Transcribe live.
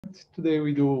Today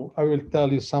I will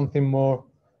tell you something more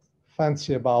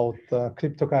fancy about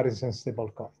cryptocurrencies and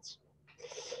stablecoins.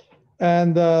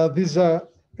 And these are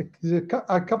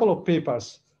a couple of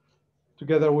papers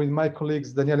together with my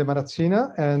colleagues Daniele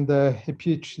Marazzina and a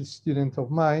PhD student of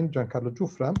mine, Giancarlo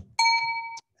Giuffra.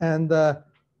 And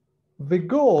the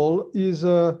goal is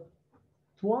to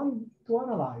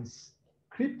analyze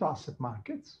crypto asset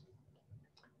markets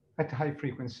at high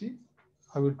frequency.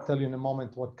 I will tell you in a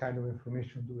moment what kind of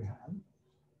information do we have.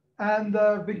 And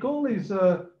the goal is,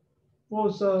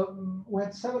 we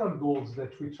had several goals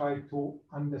that we tried to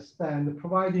understand,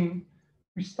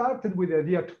 we started with the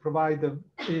idea to provide a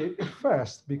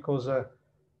first, because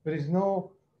there is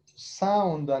no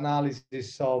sound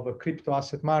analysis of crypto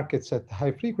asset markets at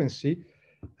high frequency.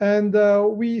 And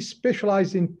we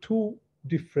specialize in two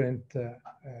different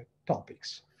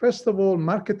topics. First of all,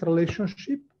 market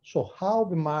relationship. So how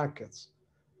the markets,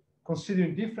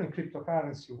 considering different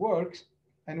cryptocurrency, works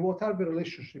and what are the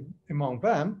relationships among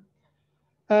them.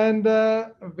 And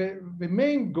the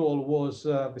main goal was,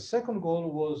 the second goal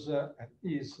was,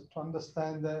 is to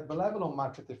understand the level of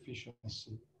market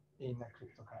efficiency in a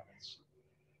cryptocurrency.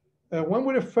 When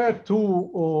we refer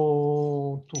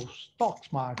to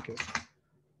stocks market,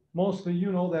 mostly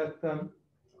you know that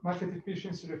market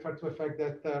efficiency refers to the fact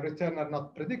that returns are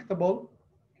not predictable.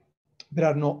 There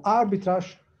are no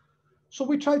arbitrage. So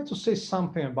we tried to say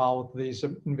something about this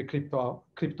in the crypto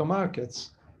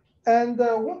markets. And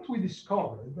what we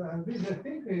discovered, and this I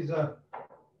think is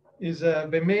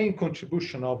the main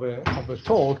contribution of a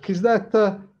talk, is that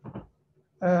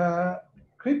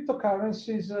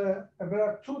cryptocurrencies, there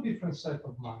are two different sets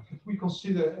of markets. We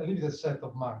consider a limited set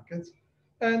of markets.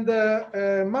 And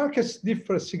markets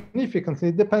differ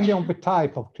significantly depending on the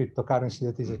type of cryptocurrency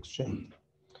that is exchanged.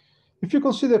 If you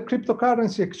consider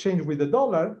cryptocurrency exchange with the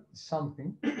dollar,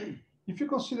 something. If you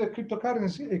consider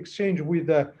cryptocurrency exchange with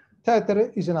the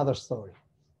Tether, is another story.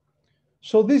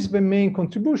 So this is the main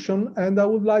contribution, and I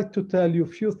would like to tell you a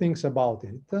few things about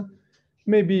it.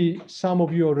 Maybe some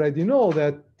of you already know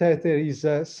that Tether is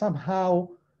somehow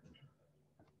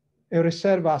a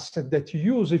reserve asset that you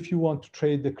use if you want to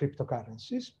trade the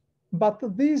cryptocurrencies. But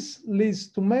this leads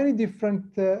to many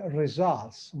different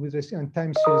results with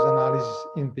time series analysis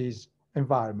in this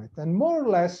environment. And more or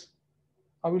less,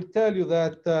 I will tell you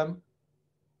that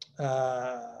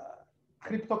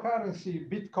cryptocurrency,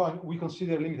 Bitcoin, we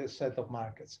consider a limited set of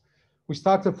markets. We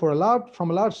started from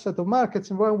a large set of markets,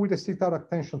 and when we restrict our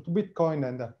attention to Bitcoin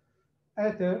and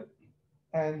Ether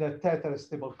and Tether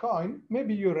stablecoin,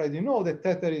 maybe you already know that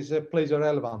Tether plays a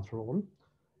relevant role.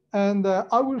 And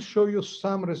I will show you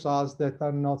some results that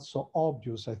are not so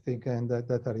obvious, I think, and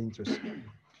that are interesting.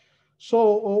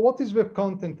 So what is the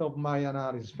content of my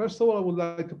analysis? First of all, I would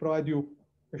like to provide you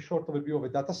a short overview of a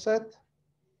data set,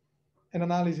 an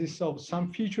analysis of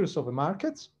some features of the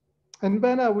markets, and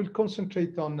then I will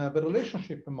concentrate on the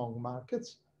relationship among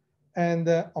markets and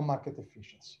on market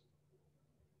efficiency.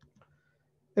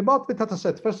 About the data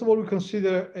set, first of all, we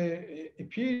consider a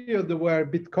period where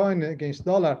Bitcoin against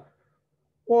dollar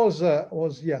was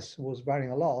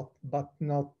varying a lot, but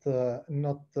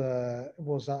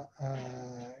was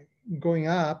going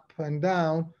up and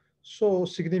down. So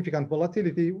significant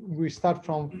volatility. We start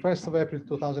from 1st of April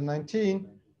 2019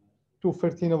 to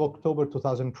 13th of October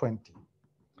 2020.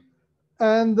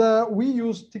 And we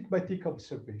use tick-by-tick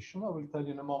observation. I will tell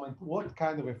you in a moment what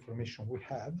kind of information we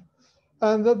have.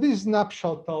 And this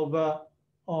snapshot of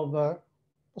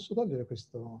posso togliere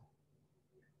questo?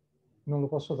 Non lo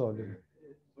posso togliere.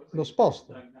 Lo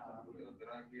sposto.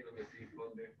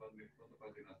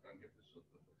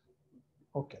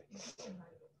 Okay.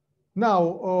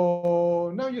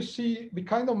 Now you see the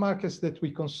kind of markets that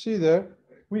we consider.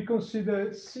 We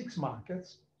consider 6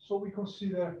 markets. So we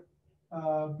consider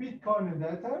Bitcoin and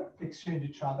Ether exchange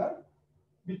each other.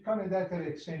 Bitcoin and Ether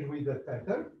exchange with the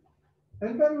Tether.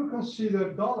 And then we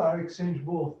consider dollar exchange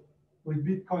both with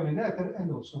Bitcoin and Ether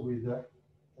and also with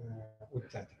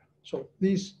Tether. So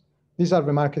these are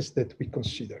the markets that we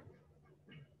consider.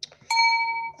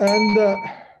 And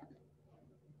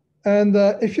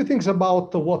a few things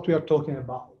about what we are talking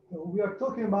about. We are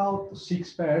talking about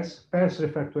 6 pairs. Pairs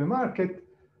refer to a market,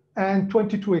 and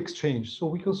 22 exchange. So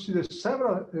we consider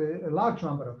a large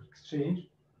number of exchange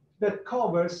that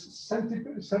covers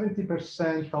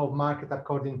 70% of market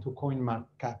according to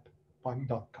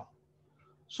coinmarketcap.com.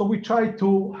 So we try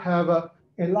to have a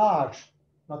large,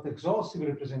 not exhaustive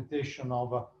representation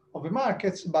of the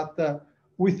markets, but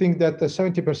we think that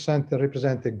 70%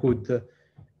 represent a good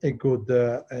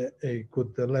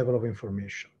level of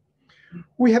information.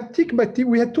 We have tick by tick.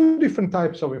 We had 2 different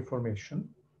types of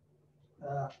information.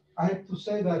 I have to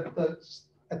say that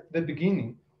at the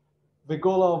beginning, the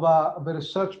goal of the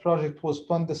research project was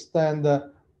to understand,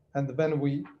 and then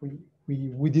we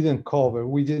didn't cover,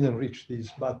 we didn't reach this,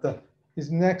 but is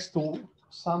next to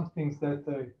some things that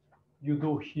you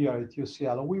do here at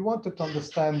UCL. We wanted to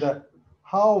understand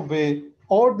how the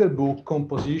order book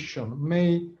composition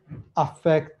may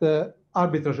affect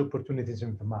arbitrage opportunities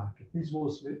in the market. This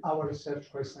was our research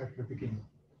question at the beginning.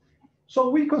 So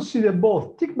we consider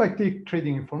both tick-by-tick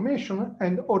trading information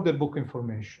and order book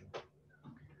information.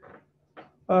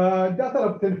 Data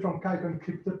obtained from Kaiko and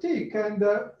CryptoTick, and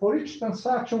for each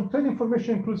transaction, trade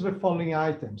information includes the following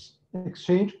items: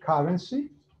 exchange, currency,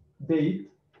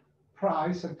 date,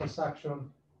 price and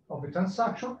transaction of the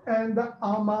transaction, and the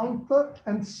amount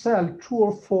and sell true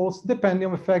or false, depending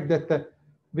on the fact that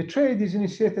the trade is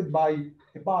initiated by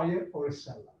a buyer or a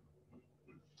seller.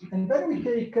 And then we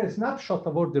take a snapshot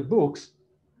of order books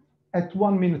at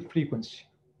 1 minute frequency,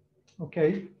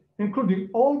 okay? Including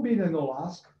all bid and all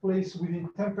ask, placed within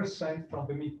 10% from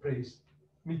the mid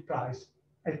price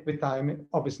at the time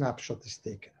of a snapshot is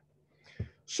taken.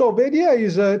 So the idea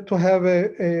is to have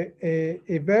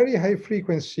a very high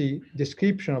frequency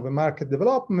description of a market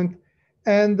development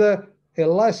and a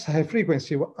less high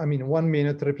frequency, I mean 1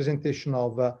 minute representation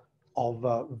of the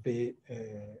order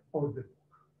book.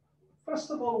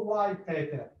 First of all, why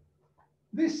Tether?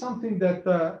 This is something that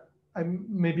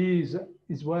maybe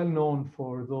is well known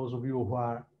for those of you who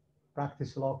are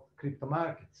practice a lot of crypto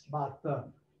markets, but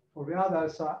for the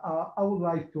others, I would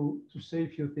like to say a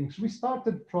few things. We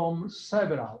started from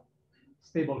several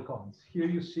stable coins. Here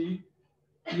you see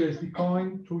USD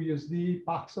coin, TrueUSD,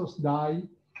 Paxos, DAI,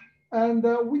 and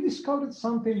we discovered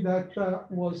something that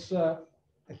was,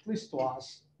 at least to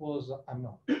us, was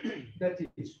unknown. That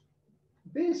is,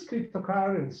 these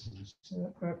cryptocurrencies,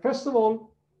 first of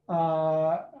all,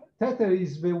 Tether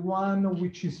is the one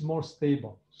which is more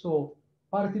stable. So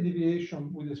parity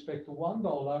deviation with respect to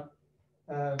 $1,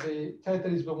 the Tether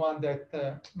is the one that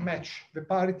match the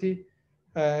parity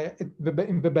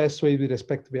in the best way with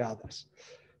respect to the others.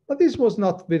 But this was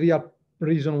not the real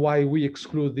reason why we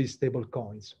exclude these stable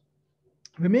coins.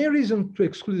 The main reason to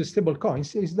exclude the stable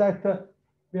coins is that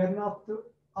they are not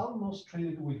almost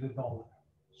traded with the dollar.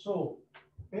 So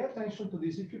pay attention to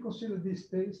this. If you consider this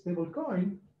stable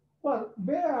coin, well,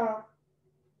 they are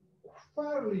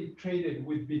fairly traded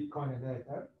with Bitcoin and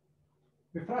Ether.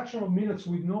 The fraction of minutes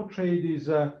with no trade is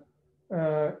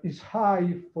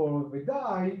high for the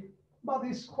DAI, but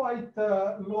it's quite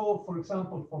low, for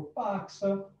example, for Pax,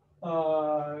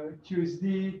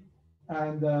 QSD,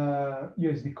 and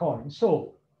USD coin.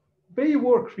 So they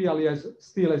work really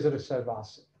still as a reserve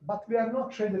asset, but they are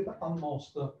not traded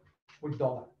almost with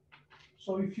dollar.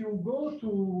 So if you go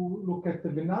to look at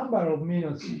the number of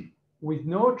minutes with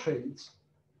no trades,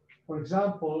 for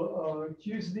example,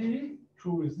 QSD,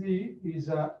 TrueUSD is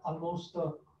almost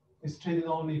is traded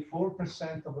only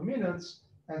 4% of the minutes,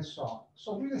 and so on.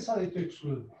 So we decided to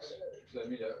exclude this. So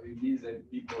Emilio, it means that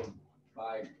people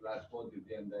buy large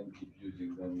quantity and then keep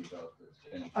using them without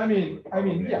exchange.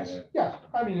 Yes.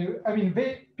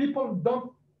 People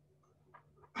don't.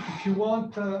 If you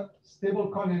want stable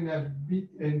coin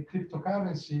in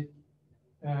cryptocurrency,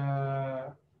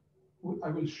 I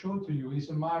will show to you is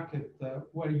a market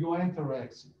where you enter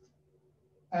exit,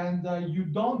 and you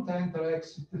don't enter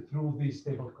exit through these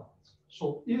stable coins.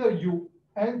 So either you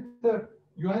enter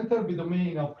the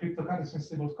domain of cryptocurrency and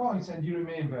stable coins, and you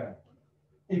remain there,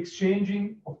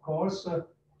 exchanging, of course,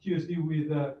 USD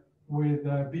with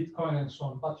Bitcoin and so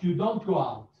on, but you don't go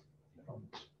out from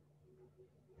it.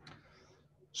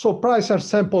 So prices are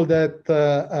sampled that,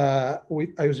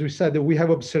 as we said, we have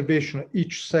observation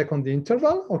each second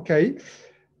interval, okay?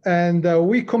 And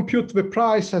we compute the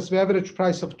price as the average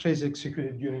price of trades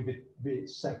executed during the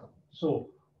second. So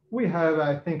we have,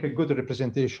 I think, a good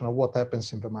representation of what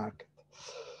happens in the market.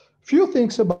 Few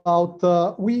things about,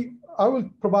 I will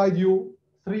provide you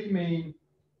three main,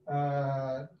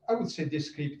 I would say,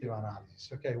 descriptive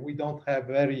analysis, okay? We don't have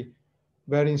very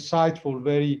insightful,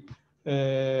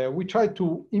 we try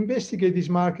to investigate this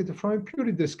market from a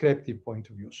purely descriptive point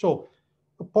of view. So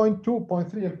point 2,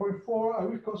 point 3, and point 4, I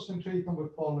will concentrate on the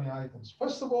following items.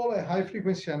 First of all, a high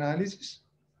frequency analysis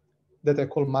that I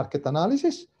call market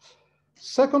analysis.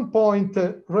 Second point,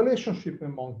 relationship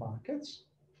among markets.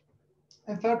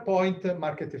 And third point,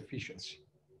 market efficiency.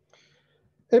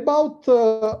 About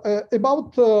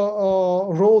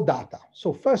raw data.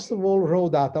 So first of all, raw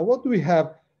data. What do we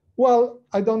have? Well,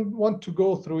 I don't want to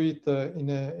go through it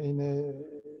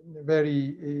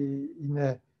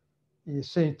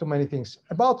saying too many things.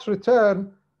 About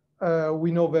return,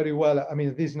 we know very well. I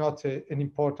mean, this is not an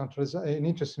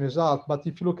interesting result. But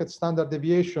if you look at standard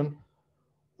deviation,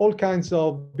 all kinds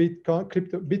of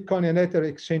Bitcoin and Ether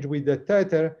exchange with the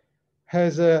Tether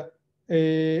has a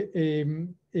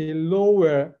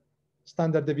lower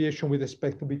standard deviation with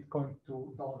respect to Bitcoin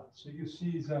to dollar. So you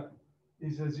see is a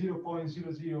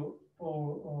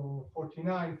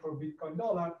 0.00449 for Bitcoin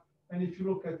dollar. And if you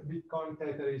look at Bitcoin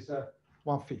Tether is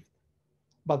 1/5.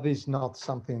 But this is not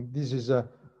something, this is a,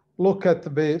 look at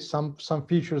some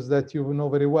features that you know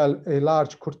very well, a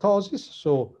large kurtosis,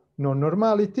 so no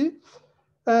normality.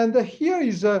 And here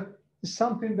is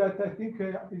something that I think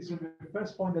is the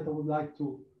first point that I would like to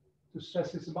stress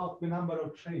is about the number of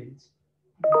trades.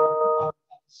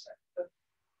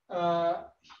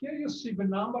 Here you see the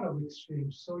number of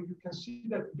exchange. So you can see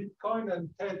that Bitcoin and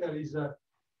Tether is,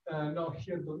 no,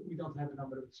 here we don't have a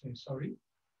number of exchange, sorry.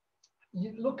 You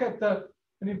look at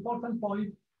an important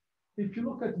point. If you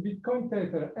look at Bitcoin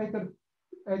Tether, Ether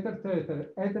Tether,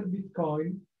 Ether Bitcoin,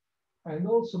 and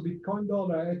also Bitcoin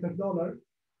dollar, Ether dollar,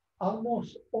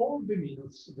 almost all the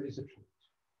minutes there is a trade.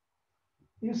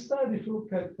 Instead, if you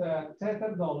look at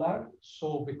Tether dollar, so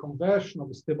the conversion of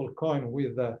a stable coin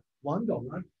with $1,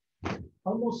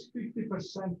 almost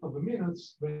 50% of the minutes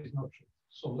there is no trade,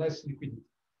 so less liquidity.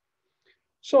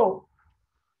 So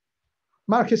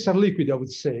markets are liquid, I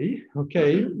would say,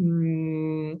 okay?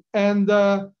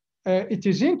 It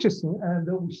is interesting, and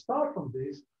we start from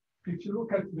this. If you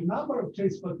look at the number of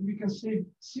trades, but we can see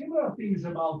similar things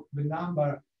about the number,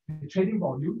 the trading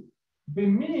volume, the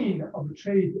mean of the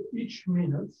trade each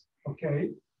minute, okay,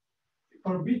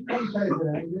 for Bitcoin Tether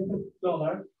and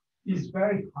dollar is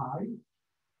very high,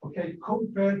 okay,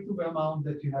 compared to the amount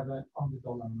that you have on the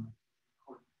dollar market.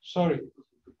 Sorry.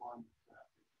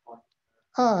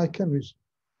 I can read.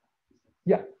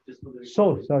 Yeah. So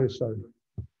sorry.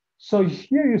 So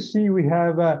here you see we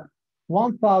have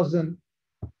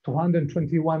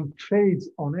 1,221 trades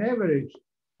on average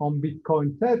on Bitcoin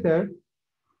Tether,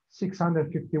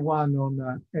 651 on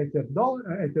Ether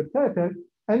Tether.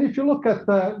 And if you look at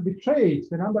the trades,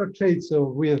 the number of trades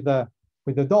with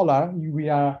the dollar, we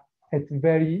are at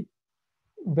very,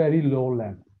 very low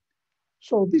level.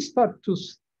 So this start to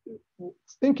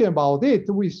thinking about it,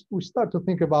 we start to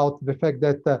think about the fact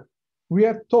that we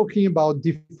are talking about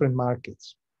different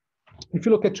markets. If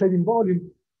you look at trading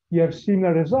volume, you have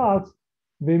similar results.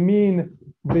 The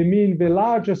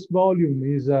largest volume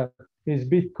is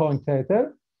Bitcoin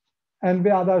Tether, and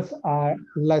the others are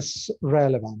less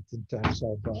relevant in terms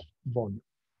of volume.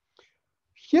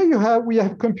 Here we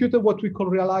have computed what we call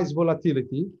realized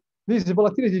volatility. This is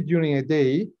volatility during a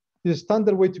day. This is a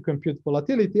standard way to compute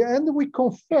volatility, and we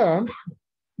confirm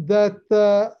that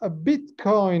a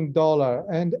Bitcoin dollar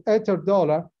and Ether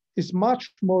dollar is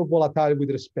much more volatile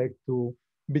with respect to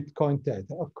Bitcoin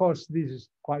Tether. Of course, this is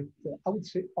quite, I would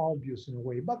say, obvious in a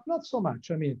way, but not so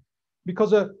much. I mean,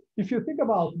 because if you think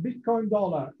about Bitcoin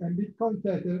dollar and Bitcoin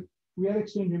Tether, we are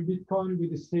exchanging Bitcoin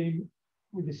with the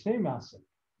same asset,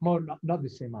 not the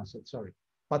same asset, sorry,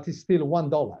 but it's still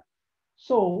 $1.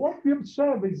 So what we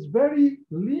observe is very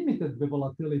limited the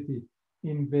volatility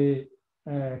in the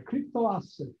crypto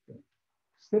asset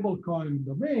stablecoin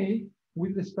domain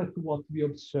with respect to what we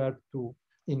observe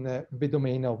in the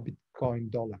domain of Bitcoin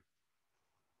dollar.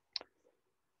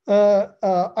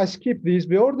 I skip this,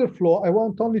 the order flow. I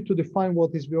want only to define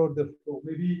what is the order flow.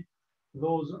 Maybe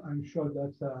those, I'm sure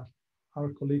that our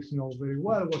colleagues know very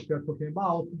well what we are talking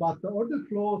about, but the order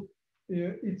flow,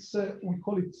 it's we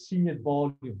call it signet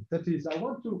volume. That is, I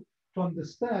want to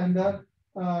understand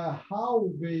how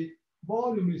the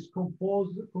volume is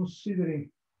composed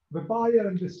considering the buyer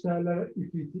and the seller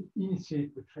if it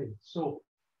initiates the trade. So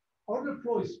order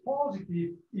flow is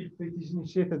positive if it is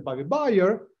initiated by the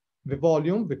buyer, the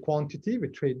volume, the quantity, the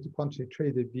quantity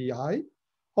traded VI,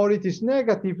 or it is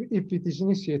negative if it is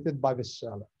initiated by the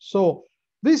seller. So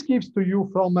this gives to you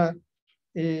from an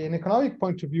economic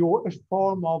point of view a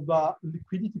form of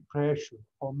liquidity pressure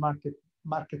or market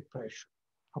pressure.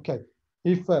 Okay,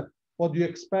 if what you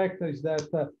expect is that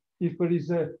if there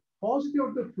is a positive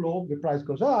order flow, the price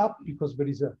goes up because there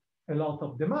is a lot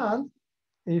of demand.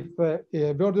 If the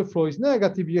order flow is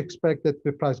negative, you expect that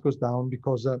the price goes down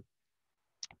because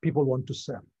people want to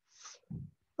sell.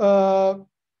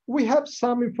 We have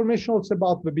some information also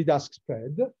about the bid-ask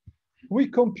spread. We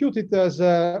compute it as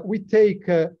we take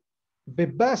the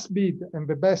best bid and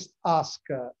the best ask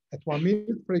at 1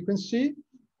 minute frequency.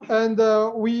 And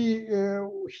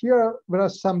here there are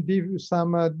some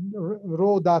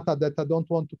raw data that I don't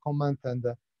want to comment, and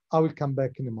I will come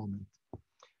back in a moment.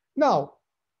 Now,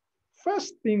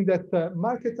 first thing that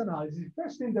market analysis,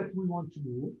 first thing that we want to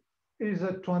do is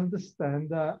to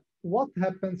understand what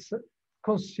happens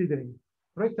considering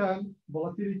return,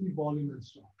 volatility, volume, and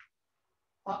so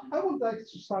on. I would like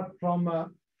to start from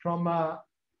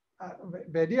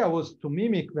the idea was to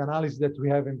mimic the analysis that we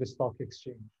have in the stock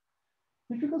exchange.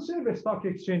 If you consider the stock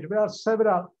exchange, there are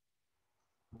several,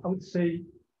 I would say,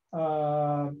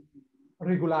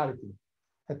 regularity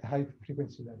at high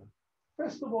frequency level.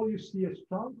 First of all, you see a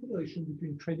strong correlation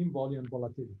between trading volume and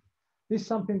volatility. This is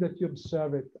something that you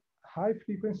observe at high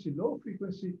frequency, low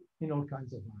frequency in all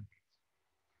kinds of markets.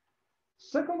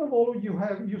 Second of all,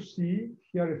 you see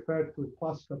here referred to a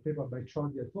classical paper by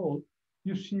Chordi et al.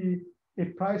 You see a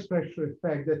price pressure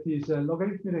effect that is a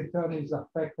logarithmic return is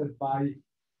affected by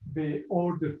the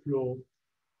order flow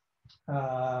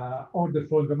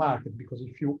in the market, because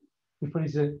if there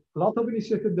is a lot of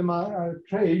initiated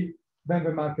trade, then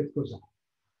the market goes up.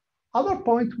 Other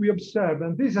point we observe,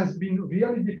 and this has been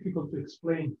really difficult to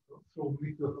explain through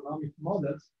microeconomic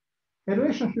models, a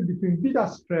relationship between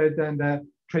bid-ask spread and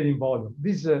trading volume.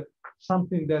 This is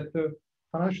something that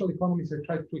financial economists have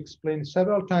tried to explain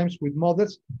several times with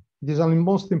models. It is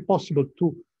almost impossible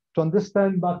to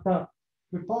understand, but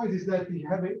the point is that we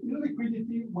have a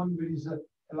illiquidity when there is a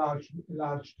large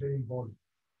trading volume.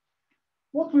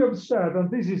 What we observe, and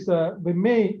this is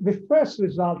the first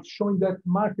result showing that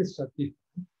markets are different,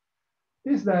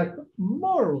 is that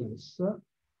more or less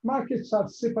markets are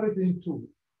separated in two.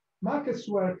 Markets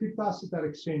where crypto assets are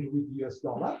exchanged with US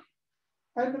dollar,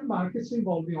 and the markets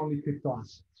involving only crypto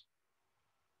assets.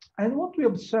 And what we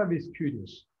observe is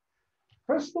curious.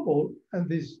 First of all, and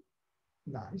this is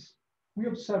nice, we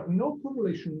observe no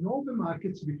correlation in all the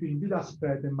markets between bid-ask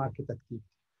spread and market activity.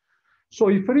 So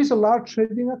if there is a large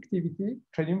trading activity,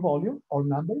 trading volume, or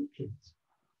number of trades,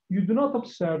 you do not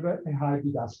observe a high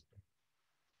bid-ask spread.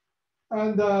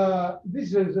 And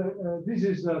this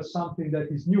is something that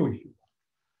is new.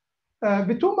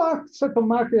 The two set of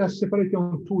markets are separated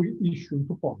on two issues,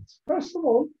 2 points. First of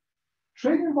all,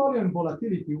 trading volume and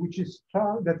volatility,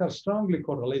 that are strongly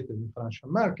correlated in financial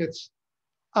markets,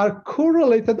 are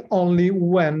correlated only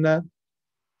when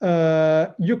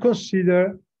you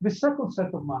consider the second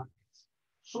set of markets.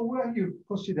 So when you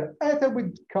consider Ether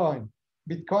with Bitcoin,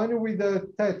 Bitcoin with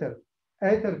Tether,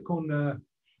 Ether con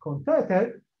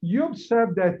Tether, you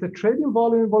observe that the trading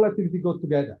volume and volatility go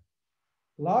together.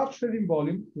 Large trading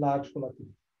volume, large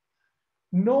volatility.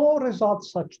 No result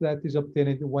such that is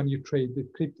obtained when you trade the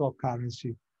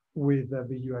cryptocurrency with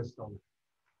the US dollar.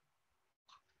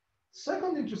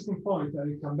 Second interesting point, I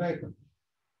will come back on.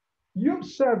 You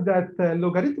observe that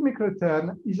logarithmic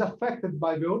return is affected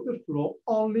by the order flow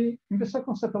only in the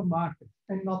second set of markets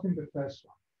and not in the first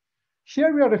one.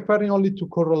 Here we are referring only to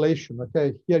correlation,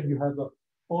 okay? Here you have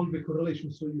all the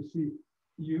correlations. So you see,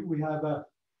 we have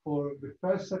for the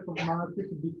first set of market,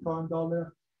 Bitcoin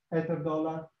dollar, Ether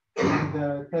dollar,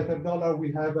 and Tether dollar,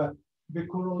 we have the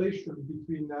correlation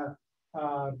between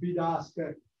bid-ask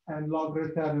and log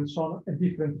return and so on, a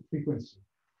different frequency.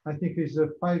 I think it's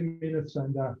 5 minutes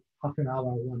and half an hour,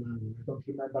 1 hour. I don't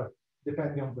remember,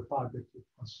 depending on the part that you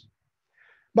consider.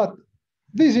 But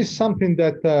this is something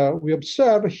that we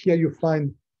observe. Here you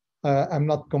find, I'm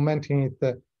not commenting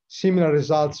it, similar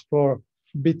results for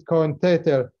Bitcoin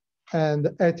Tether and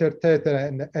Ether Tether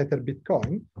and Ether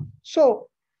Bitcoin. So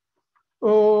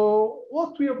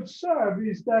what we observe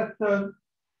is that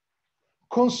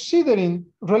considering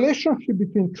relationship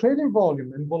between trading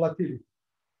volume and volatility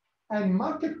and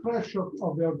market pressure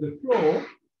of the order flow,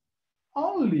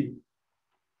 only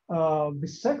the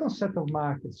second set of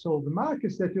markets, so the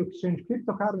markets that you exchange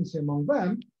cryptocurrency among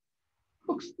them,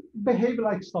 behave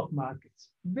like stock markets.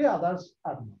 The others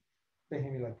are not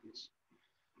behaving like this.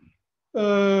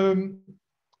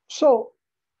 So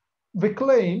the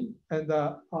claim, and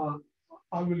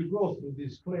I will go through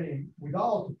this claim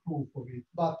without proof of it,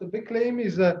 but the claim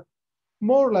is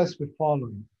more or less the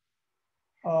following.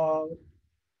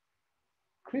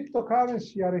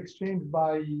 Cryptocurrency are exchanged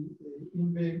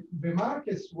in the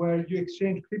markets where you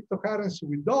exchange cryptocurrency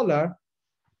with dollar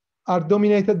are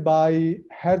dominated by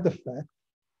herd effect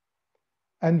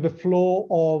and the flow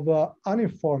of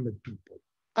uninformed people.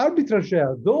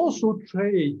 Arbitrageurs, those who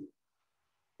trade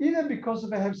either because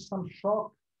they have some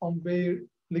shock on their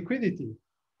liquidity,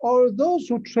 or those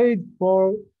who trade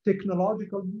for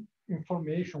technological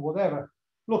information, whatever.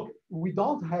 Look, we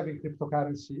don't have in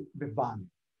cryptocurrency the value.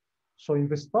 So in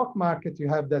the stock market, you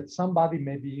have that somebody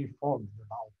may be informed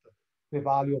about the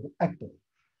value of Apple.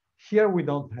 Here we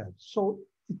don't have. So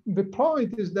the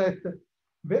point is that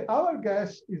our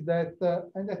guess is that,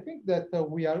 and I think that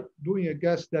we are doing a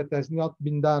guess that has not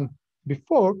been done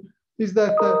before, is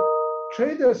that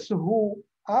traders who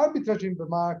arbitrage in the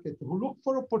market, who look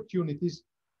for opportunities,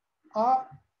 are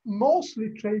mostly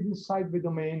trade inside the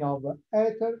domain of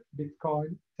Ether,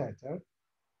 Bitcoin, Tether,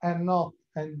 and not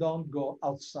and don't go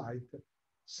outside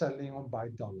selling or buy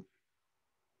dollar.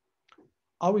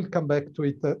 I will come back to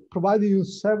it, providing you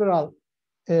several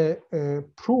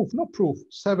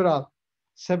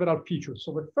several features.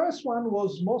 So the first one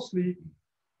was mostly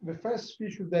the first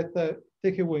feature that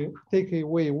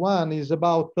takeaway one is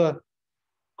about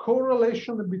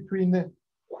correlation between the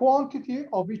quantity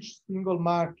of each single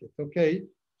market. Okay,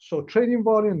 so trading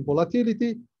volume,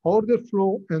 volatility, order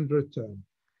flow, and return.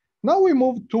 Now we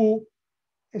move to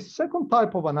a second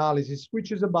type of analysis,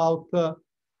 which is about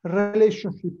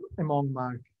relationship among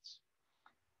markets.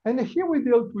 And here we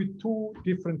dealt with two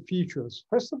different features.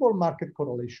 First of all, market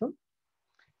correlation.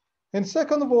 And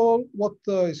second of all, what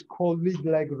is called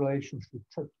lead-lag relationship.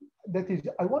 That is,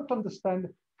 I want to understand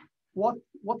what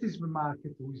is the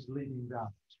market who is leading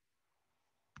that.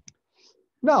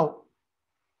 Now,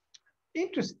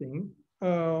 interesting,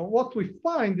 what we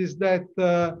find is that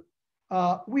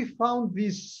we found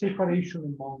this separation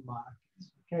among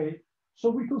markets, okay? So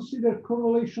we consider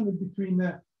correlation between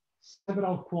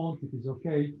several quantities,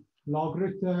 okay? Log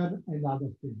return and other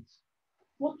things.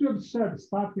 What we observe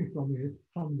starting from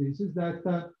this is that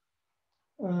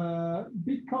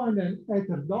Bitcoin and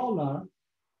Ether dollar,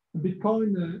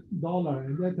 Bitcoin dollar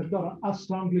and Ether dollar are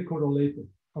strongly correlated,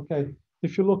 okay?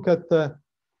 If you look at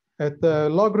the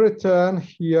log return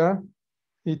here,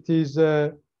 it is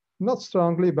not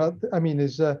strongly, but I mean,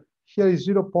 here is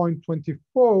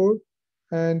 0.24,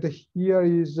 and here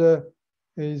is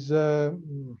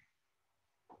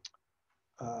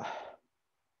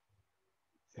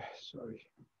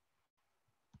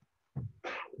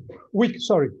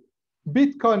sorry,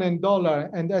 Bitcoin and dollar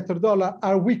and Ether dollar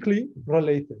are weakly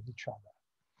related to each other.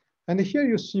 And here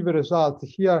you see the result.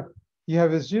 Here you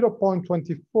have a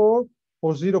 0.24 or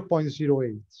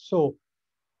 0.08. So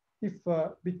if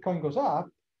Bitcoin goes up,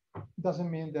 it doesn't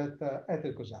mean that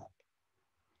Ether goes up.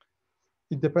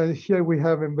 It depends. Here we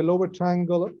have in the lower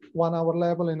triangle 1 hour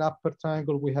level, in upper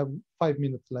triangle we have 5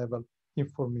 minute level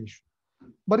information.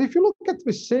 But if you look at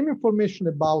the same information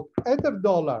about Ether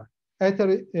dollar,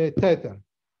 Ether Tether,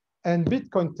 and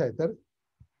Bitcoin Tether,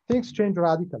 things change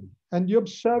radically. And you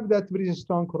observe that there is a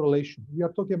strong correlation. We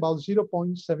are talking about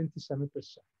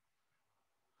 0.77%.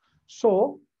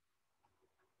 So,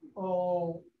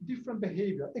 different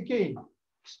behavior. Again,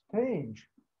 strange.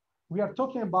 We are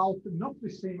talking about not the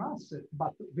same asset,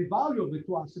 but the value of the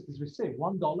two assets is the same,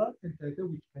 $1 and Tether,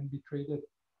 which can be traded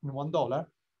in $1.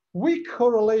 Weak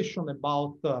correlation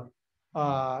about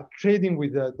trading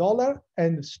with the dollar,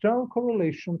 and strong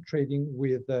correlation trading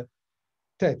with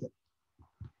Tether.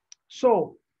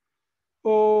 So,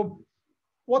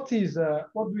 what do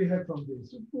we have from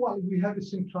this? Well, we have a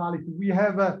centrality. We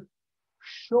have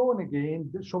shown it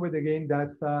again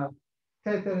that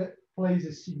Tether plays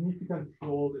a significant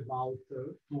role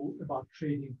about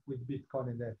trading with Bitcoin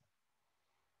and Ether.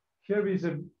 Here is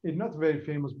it's not very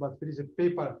famous, but there is a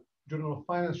paper, Journal of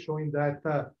Finance, showing that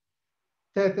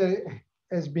Tether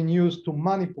has been used to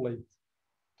manipulate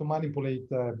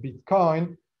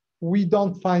Bitcoin. We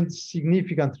don't find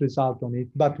significant result on it,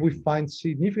 but we find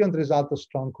significant result of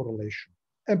strong correlation,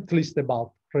 at least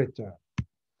about return.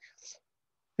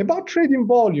 About trading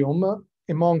volume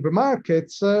among the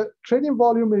markets, trading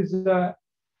volume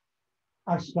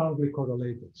are strongly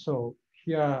correlated. So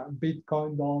here,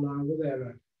 Bitcoin, dollar,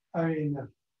 whatever. I mean,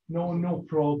 no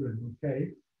problem,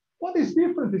 okay? What is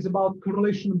different is about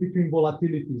correlation between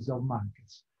volatilities of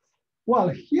markets. Well,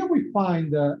 here we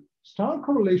find strong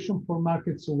correlation for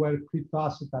markets where crypto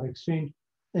assets are exchanged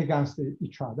against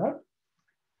each other,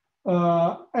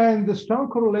 and the strong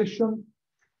correlation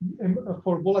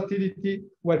for volatility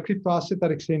where crypto assets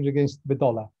are exchanged against the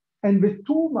dollar. And the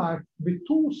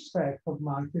two sets of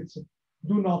markets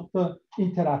do not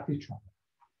interact each other.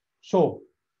 So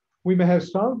we may have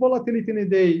strong volatility in a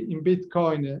day in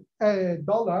Bitcoin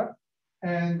dollar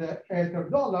and Ether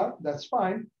dollar, that's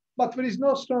fine, but there is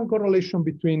no strong correlation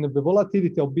between the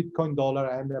volatility of Bitcoin dollar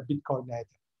and Bitcoin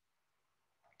Ether.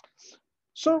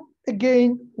 So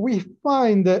again, we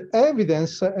find the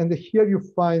evidence, and here you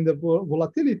find the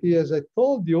volatility, as I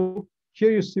told you.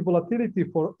 Here you see volatility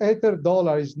for Ether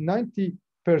dollar is 90%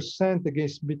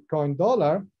 against Bitcoin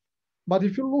dollar. But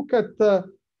if you look at the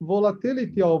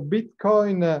volatility of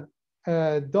Bitcoin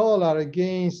dollar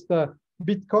against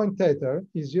Bitcoin Tether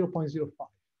is 0.05.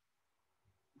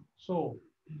 So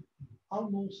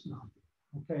almost nothing,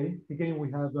 okay? Again,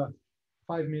 we have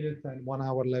 5 minutes and 1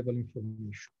 hour level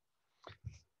information.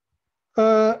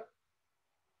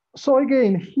 So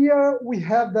again, here we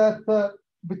have that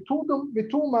the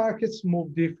two markets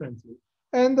move differently.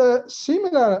 And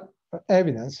similar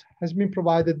evidence has been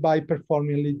provided by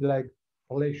performing lead-lag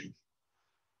relations.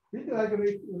 Bit-like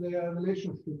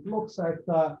relationship looks at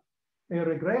a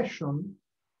regression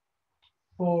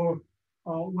for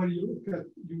when you look at,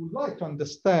 you would like to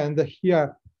understand that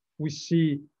here we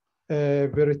see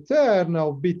the return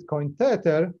of Bitcoin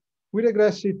Tether. We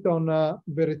regress it on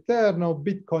the return of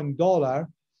Bitcoin dollar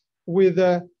with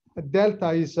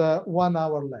delta is 1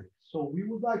 hour lag. So we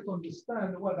would like to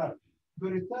understand whether the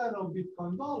return of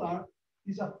Bitcoin dollar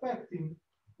is affecting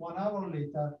 1 hour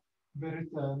later the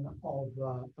return of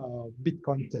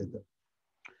Bitcoin Tether.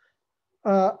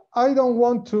 I don't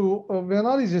want to, the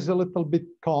analysis is a little bit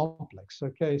complex,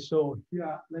 okay? So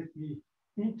here, let me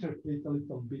interpret a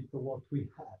little bit of what we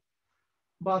have.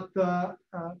 But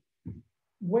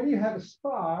when you have a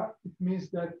star, it means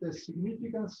that the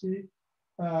significance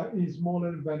is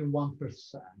smaller than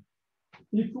 1%.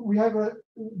 If we have a,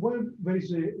 when there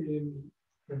is a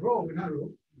row, an arrow,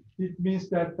 it means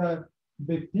that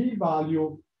the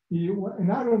p-value, an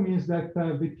arrow means that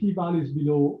the p-value is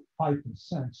below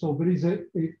 5%. So there is a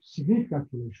significant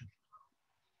relationship.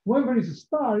 When there is a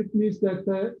star, it means that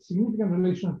the significant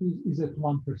relationship is at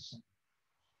 1%.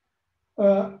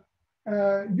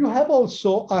 You have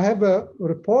also, I have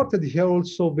reported here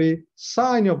also the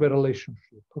sign of a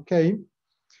relationship, okay?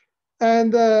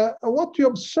 And what you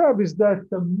observe is that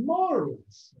more or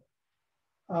less,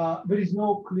 there is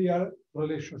no clear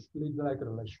relationship, like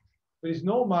relationship. There is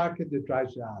no market that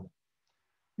drives the other.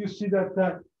 You see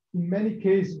that in many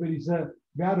cases, there is the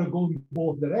arrow going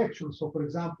both directions. So for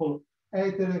example,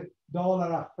 Ether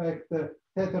dollar affect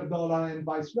Tether dollar and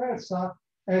vice versa.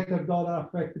 Ether dollar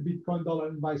affect Bitcoin dollar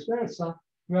and vice versa.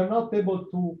 We are not able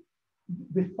to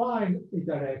define a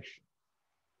direction.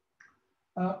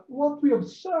 What we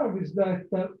observe is that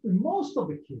in most of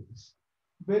the cases,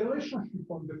 the relationship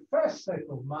on the first set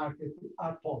of markets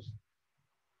are positive.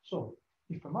 So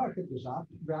if a market goes up,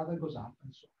 the other goes up,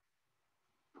 and so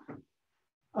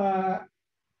on.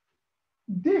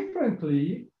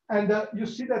 Differently, and you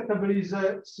see that there is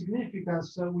a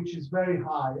significance which is very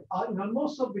high. In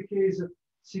most of the cases,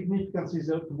 significance is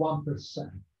at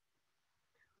 1%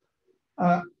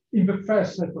 in the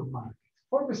first set of markets.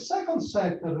 For the second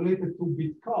set related to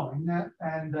Bitcoin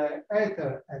and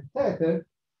Ether and Tether,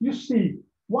 you see,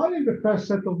 while in the first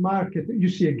set of market, you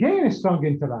see again a strong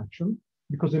interaction,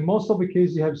 because in most of the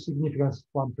cases you have significance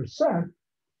 1%,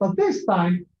 but this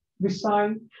time the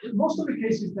sign, most of the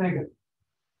cases is negative.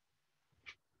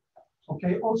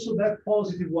 Okay, also that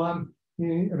positive one,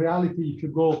 in reality, if you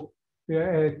go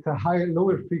at a higher,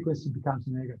 lower frequency, becomes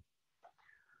negative.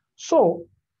 So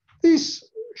this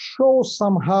shows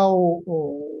somehow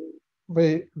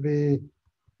the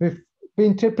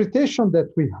interpretation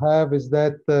that we have is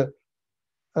that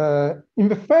in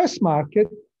the first market,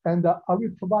 and I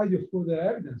will provide you further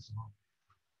evidence.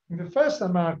 In the first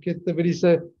market, there is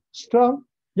a strong,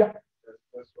 yeah.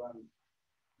 That's one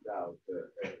doubt.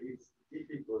 It's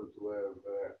difficult to have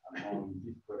among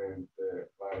different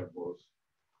variables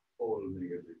all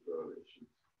negative correlations.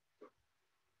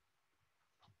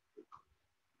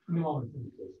 No,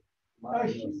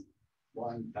 minus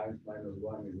 1 times minus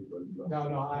 1 is equal to 1.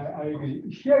 No, I agree.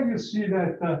 Here you see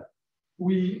that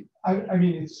I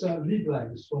mean, it's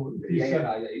legal, so it is,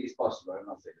 it's possible. I'm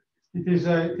not saying it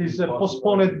is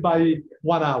postponed by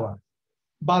 1 hour.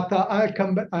 But I'll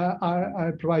come back.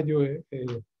 I'll provide you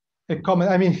a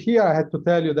comment. I mean, here I had to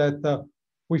tell you that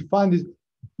we find it.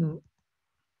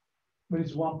 There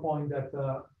is one point that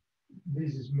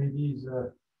this is maybe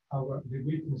the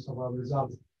weakness of our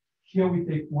results. Here we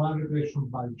take one regression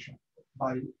by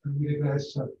we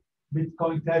regress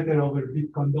Bitcoin Tether over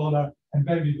Bitcoin dollar, and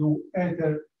then we do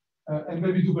Ether, and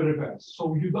then we do the reverse.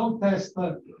 So you don't test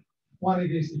one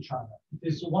against each other. It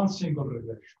is one single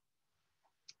regression.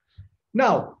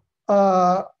 Now,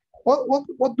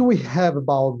 what do we have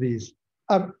about this?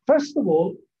 First of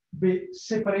all, the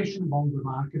separation among the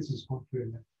markets is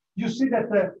confirmed. You see that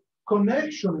the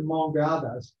connection among the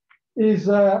others is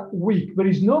weak. There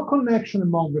is no connection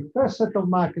among the first set of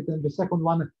market and the second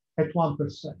one at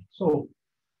 1%. So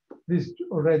this is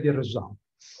already a result.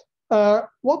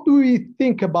 What do we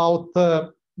think about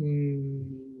our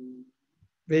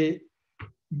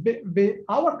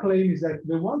claim is that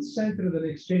the one centered an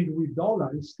exchange with dollar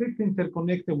is strictly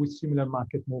interconnected with similar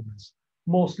market movements,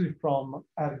 mostly from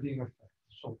aggregating effect.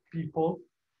 So people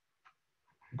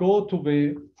go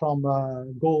from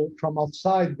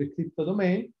outside the crypto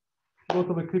domain, go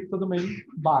to the crypto domain,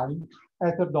 buying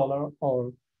Ether dollar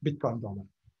or Bitcoin dollar.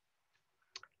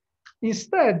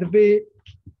 Instead, the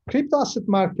crypto asset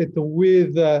market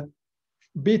with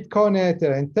Bitcoin,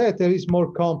 Ether, and Tether is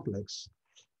more complex.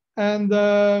 And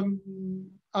I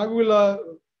will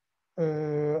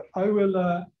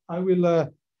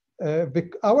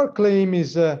our claim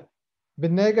is the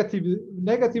negative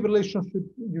relationship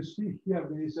you see here.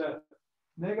 There is a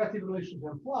negative relationship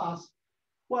and plus.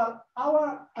 Well,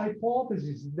 our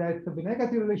hypothesis is that the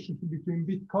negative relationship between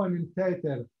Bitcoin and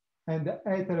Tether and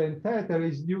Ether and Tether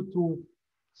is due to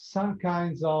some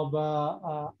kinds of,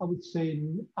 I would say,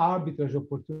 arbitrage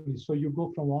opportunities. So you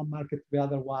go from one market to the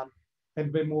other one,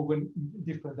 and they move in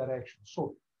different directions.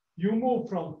 So you move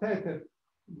from Tether,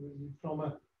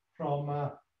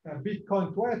 from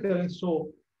Bitcoin to Ether, and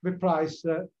so the price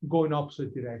go in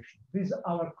opposite direction. This is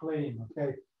our claim.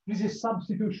 Okay, this is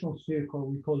substitutional circle,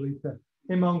 we call it,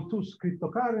 among two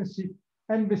cryptocurrency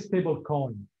and the stable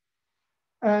coin.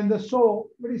 And so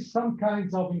there is some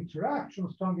kinds of interaction,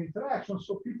 strong interaction.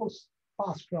 So people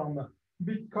pass from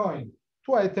Bitcoin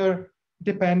to Ether,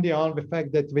 depending on the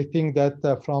fact that they think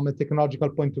that from a technological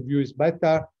point of view is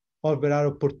better, or there are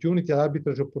opportunity,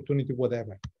 arbitrage opportunity,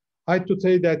 whatever. I have to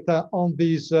say that on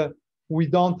this, we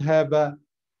don't have a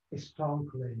strong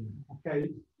claim, okay?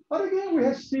 But again, we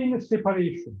have seen a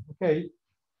separation, okay?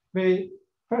 The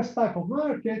first type of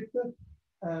market,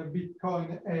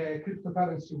 Bitcoin,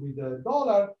 cryptocurrency with a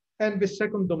dollar, and the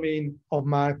second domain of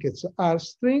markets are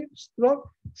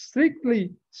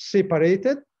strictly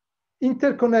separated,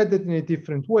 interconnected in a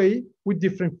different way with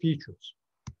different features.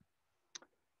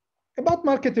 About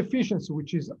market efficiency,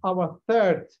 which is our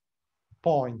third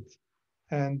point,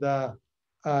 and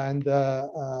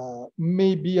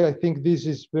maybe I think this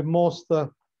is the most,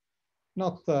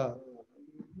 not the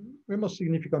most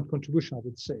significant contribution, I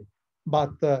would say,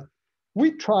 but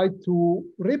we tried to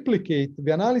replicate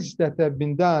the analysis that have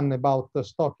been done about the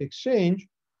stock exchange,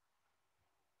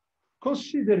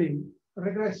 considering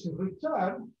regressive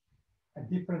return at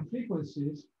different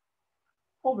frequencies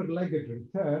over lagged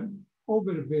return,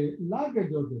 over the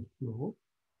lagged order flow,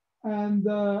 and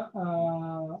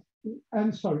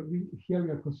sorry, here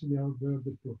we are considering the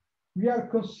order flow. We are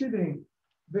considering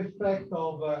the effect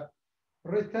of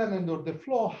return and order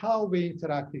flow, how they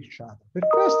interact with each other. The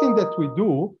first thing that we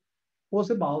do was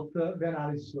about the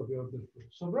analysis of the order flow.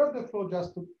 So the order flow,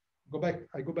 just to go back,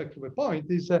 I go back to the point,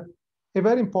 is a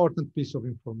very important piece of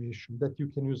information that you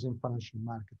can use in financial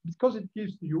market because it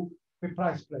gives you the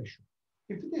price pressure.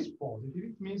 If it is positive,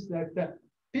 it means that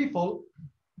people,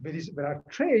 there are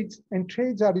trades, and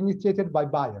trades are initiated by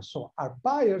buyers. So are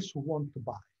buyers who want to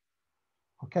buy,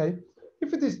 okay?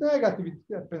 If it is negative, it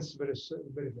happens very,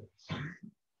 very, very soon.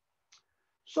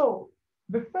 So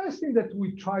the first thing that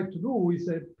we try to do is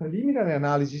a preliminary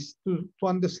analysis to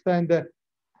understand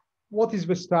what is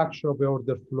the structure of the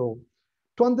order flow,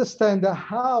 to understand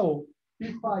how,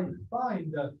 if I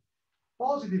find a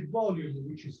positive volume,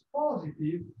 which is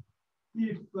positive,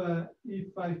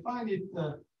 if I find it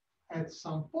at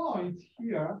some point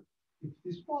here, if it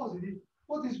is positive,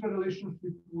 what is the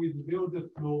relationship with the order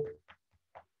flow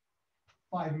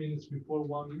 5 minutes before,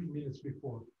 1 minute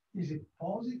before? Is it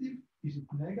positive? Is it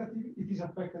negative? It is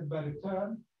affected by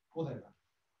return, whatever.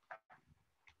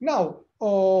 Now,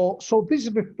 so this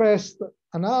is the first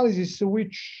analysis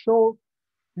which show,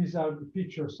 these are the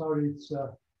pictures, sorry,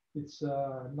 it's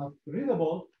not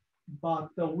readable,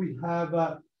 but we have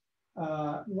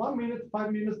 1 minute,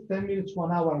 5 minutes, 10 minutes,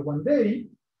 1 hour, 1 day,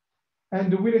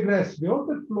 and we regress the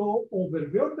order flow over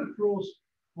the order flows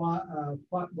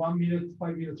 1 minute,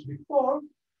 5 minutes before,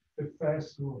 the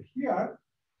first row here.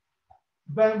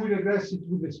 Then we regress it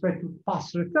with respect to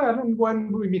past return, and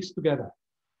when we mix together.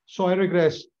 So I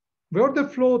regress the order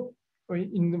flow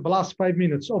in the last 5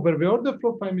 minutes over the order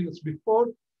flow 5 minutes before,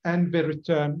 and the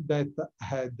return that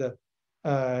had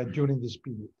during this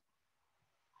period.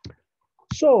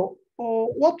 So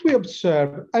what we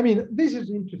observe, I mean, this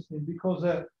is interesting because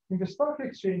in the stock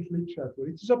exchange literature,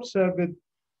 it is observed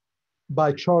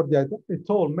by Chordy et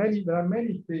al. There are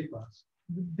many papers,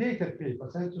 dated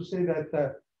papers. I have to say that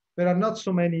there are not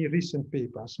so many recent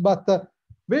papers, but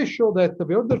they show that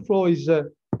the order flow is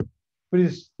there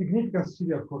is significant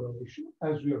serial correlation,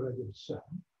 as we already observed.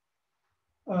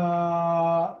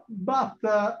 But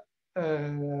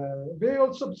they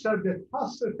also observe that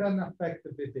past return affect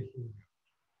the behavior.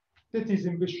 That is,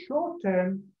 in the short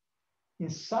term,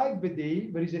 inside the day,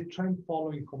 there is a trend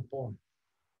following component.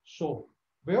 So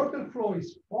the order flow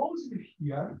is positive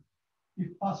here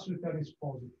if past return is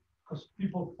positive, because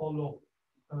people follow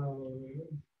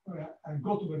and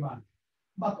go to the market.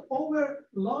 But over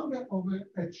longer,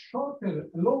 at shorter,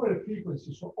 lower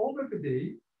frequency, so over the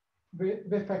day,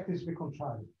 the effect is the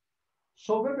contrary.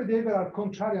 So over the day, there are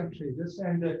contrarian traders,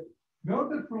 and the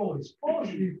order flow is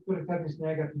positive, the return is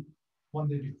negative 1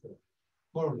 day before,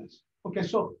 more or less. Okay,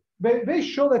 so they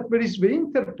show that there is the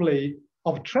interplay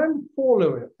of trend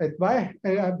follower at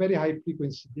very high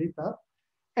frequency data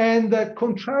and the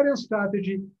contrarian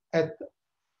strategy at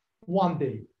 1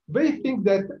 day. They think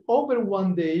that over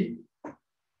 1 day,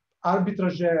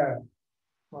 arbitrageurs,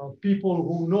 people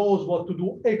who knows what to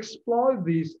do, exploit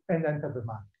this and enter the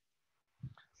market.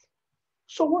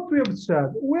 So what we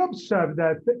observe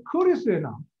that, curiously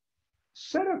enough,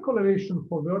 serial correlation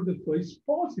for the order flow is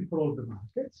positive for all the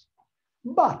markets,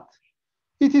 but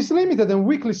it is limited and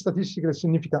weakly statistically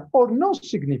significant or not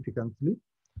significantly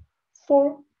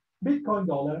for Bitcoin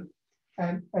dollar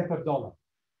and Ether dollar.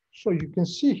 So you can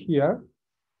see here,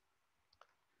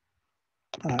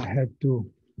 I had to,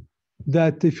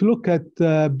 that if you look at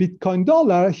Bitcoin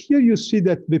dollar, here you see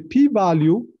that the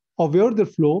p-value of the order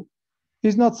flow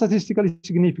is not statistically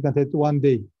significant at 1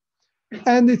 day.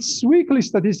 And it's weakly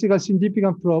statistically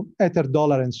significant for Ether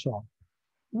dollar and so on,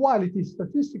 while it is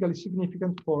statistically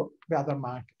significant for the other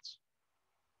markets.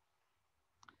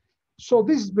 So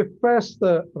this is the first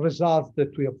result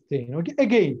that we obtain. Okay?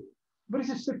 Again, there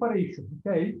is a separation,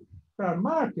 okay? There are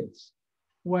markets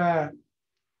where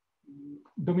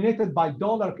dominated by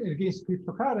dollar against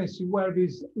cryptocurrency, where there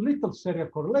is little serial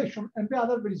correlation, and the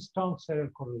other very strong serial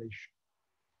correlation.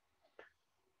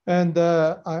 And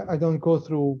I don't go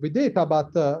through the data,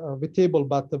 but the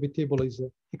table is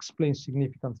explains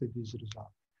significantly this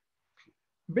result.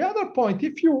 The other point,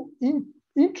 if you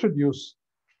introduce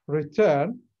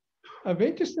return, the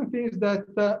interesting thing is that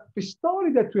the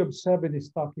story that we observe in the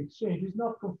stock exchange is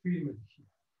not confirmed here.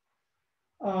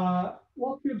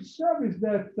 What we observe is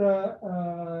that,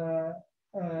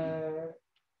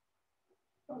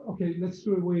 okay, let's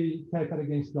throw away Tether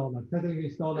against dollar. Tether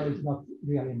against dollar is not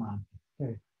really a market.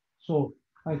 Okay, so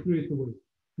I threw it away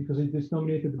because it is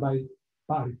dominated by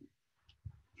parity.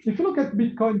 If you look at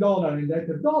Bitcoin dollar and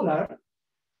Ether dollar,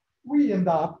 we end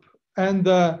up and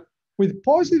with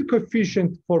positive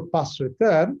coefficient for past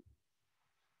return,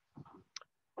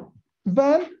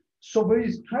 then so there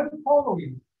is trend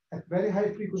following at very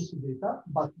high frequency data,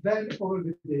 but then over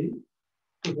the day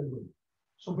to the way.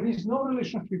 So there is no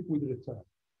relationship with return.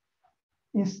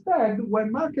 Instead,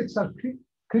 when markets are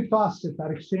crypto assets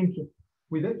are exchanged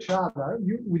with each other,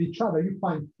 you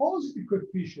find positive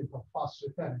coefficient of past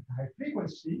return at high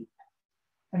frequency,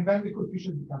 and then the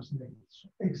coefficient becomes negative. So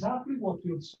exactly what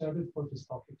we observed for the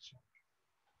stock exchange.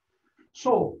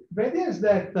 So the idea is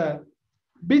that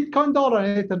Bitcoin dollar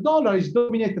and Ether dollar is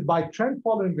dominated by trend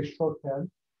following the short term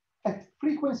at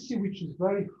frequency which is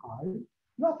very high,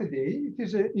 not a day.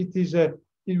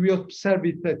 We observe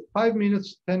it at 5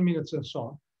 minutes, 10 minutes, and so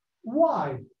on.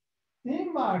 Why?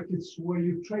 In markets where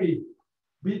you trade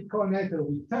Bitcoin Ether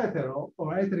with Tether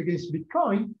or Ether against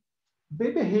Bitcoin,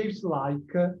 they behave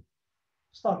like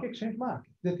stock exchange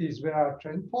market. That is, we are a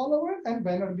trend follower and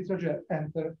then arbitrage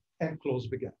enter and close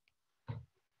the gap.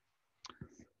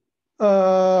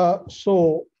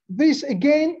 So this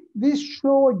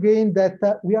show again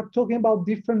that we are talking about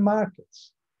different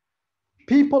markets.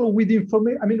 People with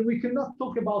information, I mean, we cannot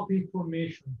talk about the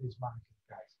information in this market,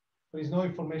 guys. There is no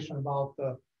information about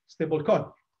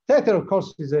stablecoin. Tether, of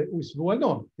course, is well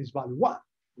known, is value 1,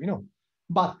 we know.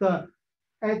 But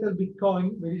Ether,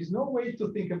 Bitcoin, there is no way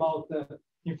to think about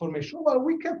information. Well,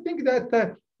 we can think that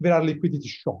there are liquidity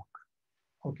shock.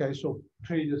 Okay, so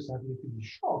traders have liquidity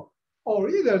shock. Or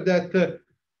either that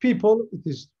people, it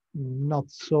is not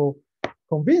so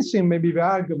convincing, maybe the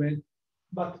argument,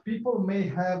 but people may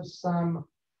have some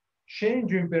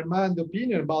change in their mind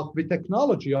opinion about the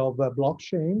technology of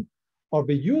blockchain or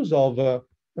the use of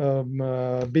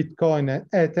Bitcoin and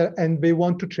Ether, and they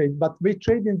want to trade, but they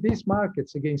trade in these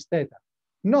markets against Ether,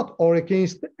 not or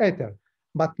against Ether,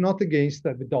 but not against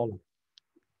the dollar.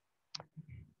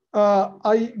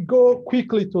 I go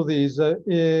quickly to this.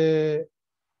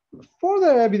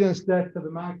 Further evidence that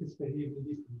the markets behave in a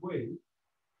different way.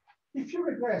 If you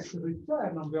regress the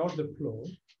return on the order flow,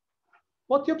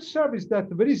 what you observe is that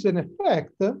there is an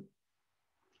effect. There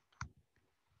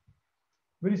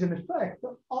is an effect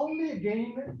only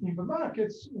again in the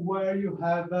markets where you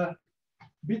have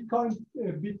Bitcoin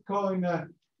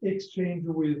exchange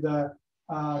with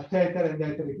Tether and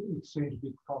Ether exchange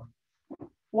Bitcoin.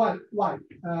 Why?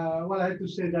 Well, I have to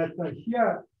say that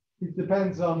here it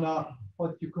depends on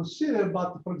what you consider.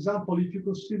 But for example, if you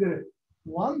consider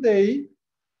 1 day,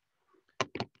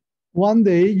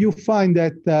 you find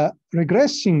that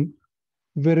regressing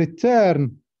the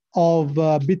return of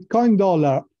Bitcoin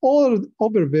dollar or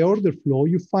over the order flow,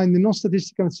 you find a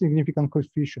non-statistically significant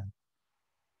coefficient.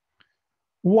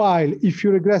 While if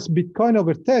you regress Bitcoin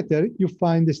over Tether, you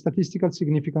find a statistical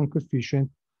significant coefficient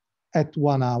at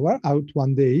 1 hour, out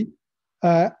 1 day.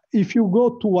 If you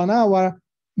go to 1 hour,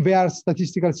 they are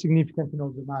statistically significant in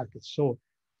all the markets. So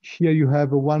here you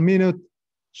have 1 minute.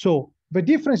 So The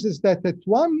difference is that at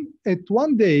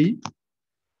one day,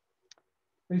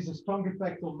 there is a strong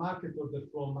effect on market order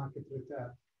flow, market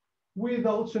return, with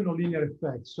also no linear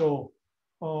effect. So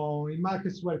in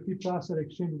markets where crypto assets are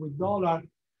exchanged with dollar,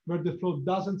 where the flow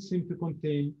doesn't seem to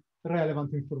contain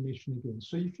relevant information again.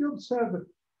 So if you observe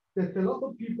that a lot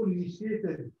of people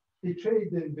initiated a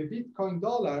trade in the Bitcoin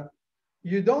dollar,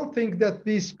 you don't think that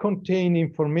these contain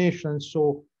information,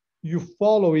 so you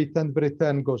follow it and the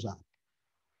return goes up.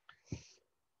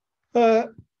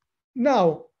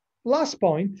 Now, last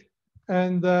point,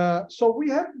 and so we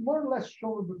have more or less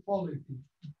shown the following: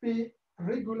 the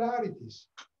regularities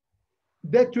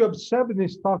that you observe in the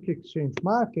stock exchange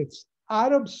markets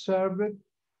are observed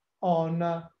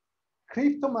on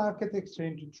crypto market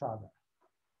exchange each other,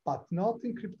 but not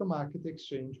in crypto market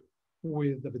exchange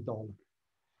with the dollar.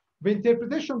 The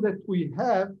interpretation that we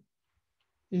have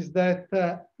is that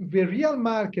the real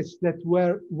markets that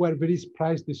where there is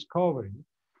price discovery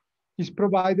is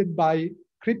provided by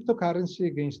cryptocurrency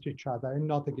against each other and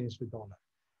not against the dollar.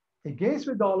 Against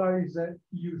the dollar is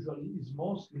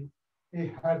mostly a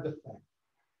hard effect,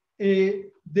 a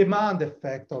demand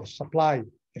effect or supply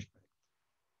effect.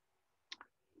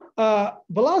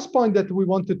 The last point that we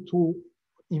wanted to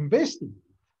investigate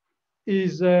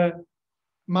is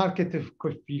market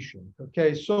coefficient.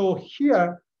 Okay, so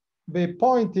here the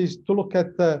point is to look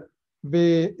at the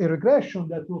regression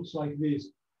that looks like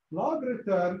this: log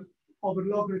return over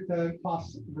log return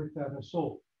plus return.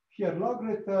 So here log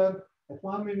return at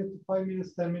 1 minute, 5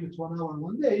 minutes, 10 minutes, 1 hour,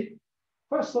 1 day.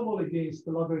 First of all, against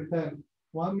the log return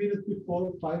 1 minute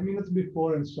before, 5 minutes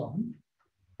before, and so on.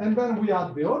 And then we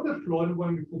add the order flow and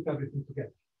when we put everything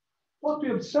together. What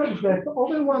we observe is that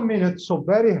over 1 minute, so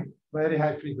very, very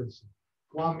high frequency.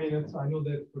 1 minute, I know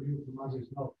that for you, Tommaso,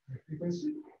 is not high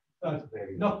frequency, but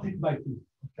not tick by tick.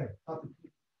 Okay,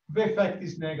 the effect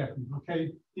is negative,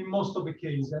 okay, in most of the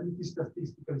cases, and it is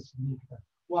statistically significant.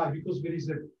 Why? Because there is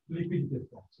a liquidity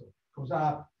effect, so it goes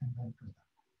up and then goes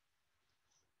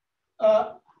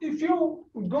down. If you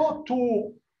go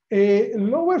to a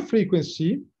lower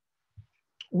frequency,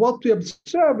 what we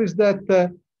observe is that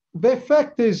the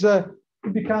effect is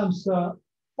becomes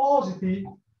positive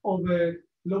of a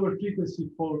lower frequency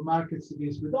for markets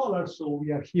against the dollar. So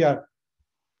we are here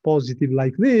positive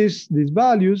like this, these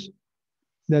values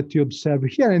that you observe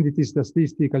here, and it is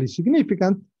statistically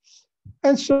significant.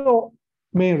 And so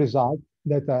main result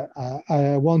that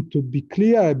I want to be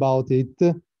clear about it,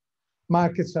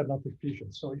 markets are not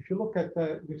efficient. So if you look at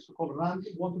the so-called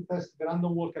random, want to test the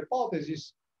random walk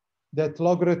hypothesis, that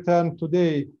log return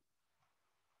today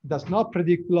does not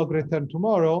predict log return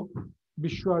tomorrow, be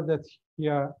sure that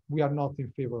here we are not in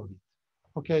favor of it.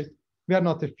 Okay, we are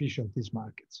not efficient, these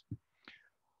markets.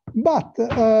 But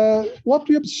what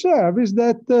we observe is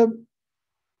that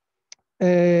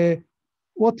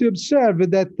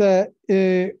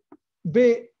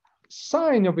the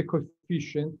sign of the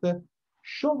coefficient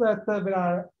show that there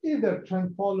are either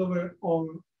trend follower or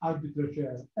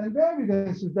arbitrage. And the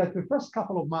evidence is that the first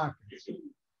couple of markets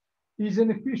is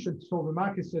inefficient. So the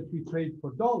markets that we trade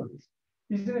for dollars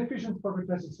is inefficient for the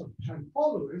presence of trend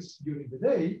followers during the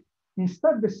day.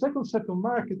 Instead, the second set of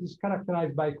markets is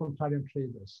characterized by contrarian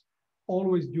traders,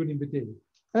 always during the day.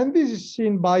 And this is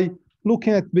seen by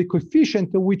looking at the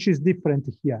coefficient, which is different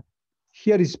here.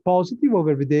 Here is positive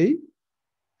over the day,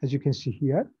 as you can see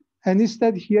here, and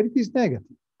instead here it is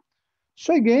negative.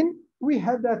 So again, we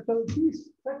have that this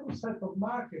second set of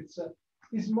markets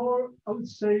is more, I would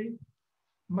say,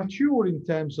 mature in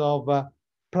terms of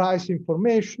price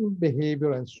information,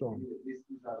 behavior, and so on.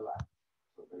 These are lagged.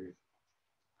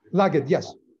 Lagged,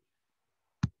 yes.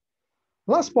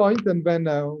 Last point, and then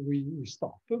we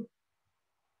stop.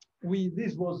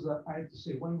 This was, I have to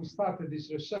say, when we started this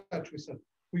research, we said,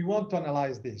 we want to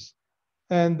analyze this.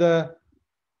 And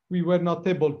we were not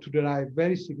able to derive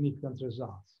very significant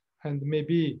results. And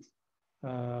maybe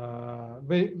the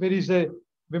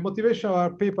motivation of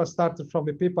our paper started from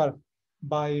a paper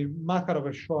by Makarov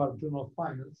and Shor, Journal of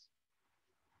Finance,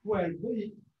 where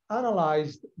they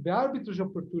analyzed the arbitrage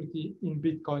opportunity in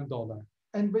Bitcoin dollar.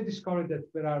 And they discovered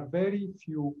that there are very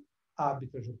few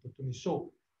arbitrage opportunities.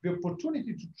 So the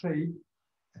opportunity to trade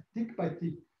tick by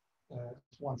tick,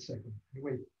 1 second,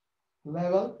 wait,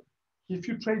 level, if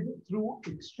you trade through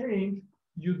exchange,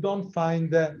 you don't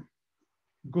find a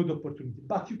good opportunity,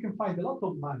 but you can find a lot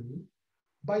of money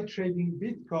by trading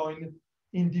Bitcoin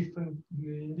in different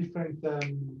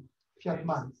fiat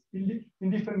money, in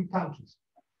different countries.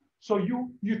 So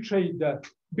you trade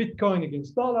Bitcoin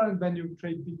against dollar, and then you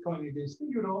trade Bitcoin against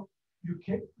euro. You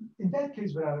can, in that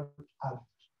case, there are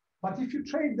arbitrage. But if you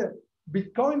trade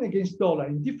Bitcoin against dollar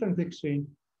in different exchange,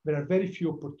 there are very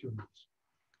few opportunities.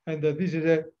 And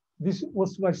this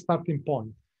was my starting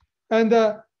point. And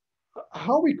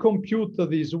how we compute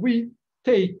this, we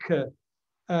take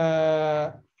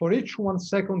for each 1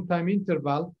 second time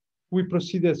interval, we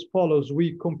proceed as follows.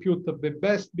 We compute the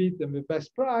best bid and the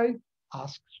best price,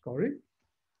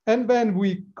 and then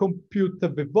we compute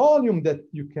the volume that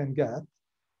you can get.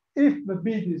 If the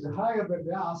bid is higher than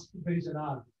the ask, there is an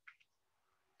arbitrage.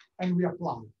 And we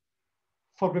apply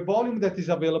for the volume that is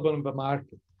available in the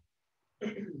market.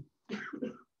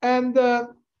 And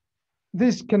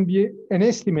this can be an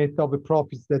estimate of the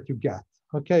profits that you get,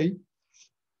 okay?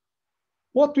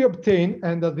 What we obtain,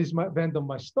 and this is the end of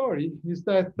my story, is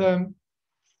that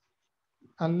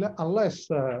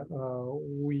unless I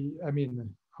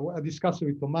discussed it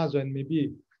with Tommaso, and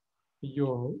maybe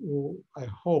I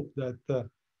hope that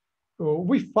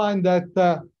we find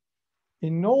that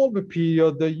in all the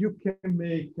period you can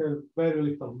make very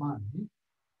little money.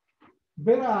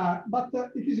 But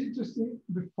it is interesting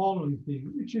the following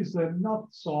thing, which is not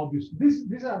so obvious.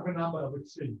 These are the number of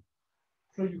exchange.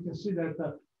 So you can see that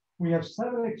we have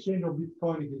 7 exchange of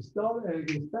Bitcoin against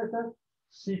Tether,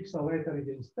 6 of Ether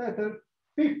against Tether,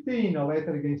 15 of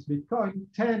Ether against Bitcoin,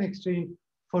 10 exchange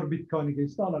for Bitcoin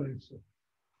against dollar, and so on.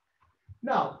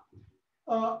 Now,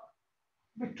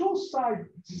 the two-side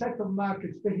set of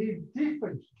markets behave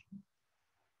differently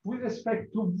with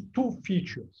respect to 2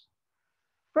 features.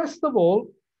 First of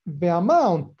all, the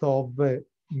amount of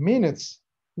minutes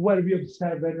where we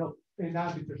observe an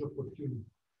arbitrage opportunity.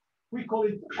 We call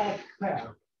it off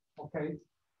pair, okay?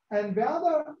 And the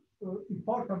other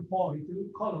important point in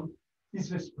the column is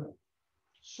the spread.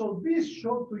 So this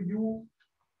shows to you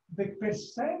the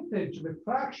percentage, the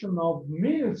fraction of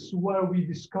minutes where we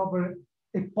discover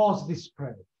a positive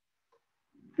spread.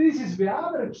 This is the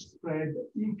average spread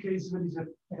in case there is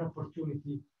an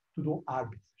opportunity to do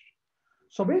arbitrage.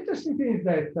 So the interesting thing is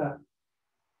that,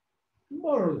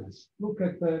 more or less, look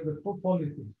at the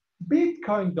following thing.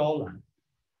 Bitcoin dollar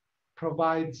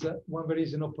provides, when there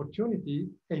is an opportunity,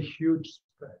 a huge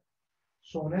spread.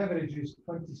 So on average, it's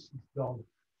 $26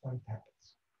 when it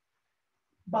happens.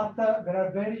 But there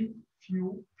are very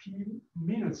few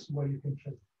minutes where you can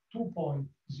trade,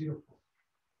 2.04.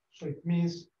 So it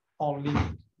means only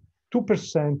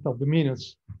 2% of the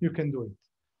minutes you can do it.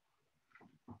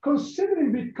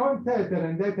 Considering Bitcoin Tether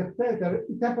and Ether Tether,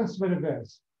 it happens the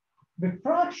reverse. The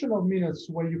fraction of minutes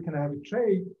where you can have a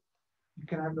trade, you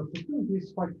can have an opportunity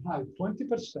is quite high,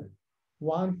 20%,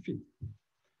 1/5.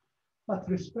 But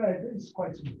the spread is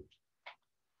quite small.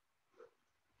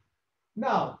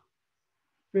 Now,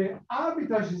 the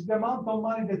arbitrage is the amount of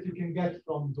money that you can get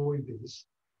from doing this.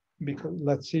 Because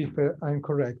let's see if I'm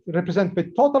correct. Represent the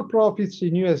total profits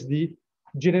in USD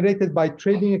generated by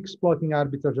trading exploiting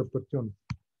arbitrage opportunity.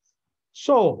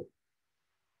 So,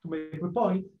 to make the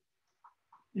point,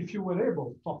 if you were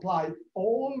able to apply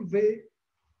all the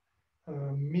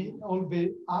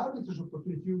arbitrage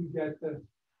opportunity, you will get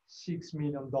 $6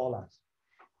 million.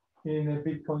 In a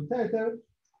Bitcoin Tether,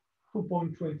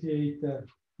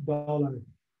 $2.28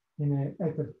 in a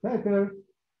Ether Tether,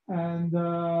 and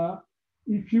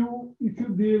if you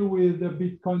deal with the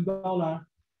Bitcoin dollar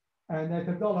and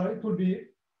Ether dollar, it will be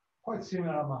quite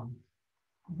similar amount.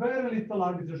 Very little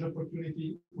arbitrage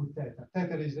opportunity with Tether.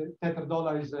 Tether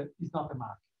dollar is not a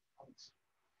market.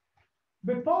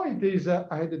 The point is,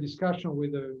 I had a discussion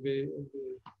with the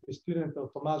student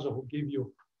of Tommaso who gave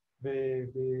you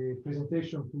the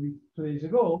presentation 2 days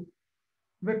ago.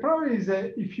 The problem is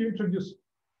that if you introduce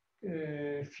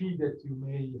a fee that you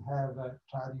may have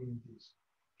trading this.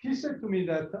 He said to me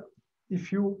that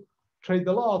if you trade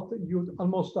a lot, you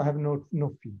almost have no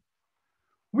fee.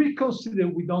 We consider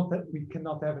we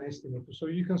cannot have an estimate. So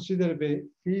you consider the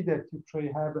fee that you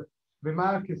have, the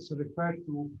markets refer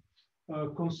to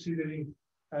considering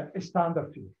a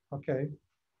standard fee, okay?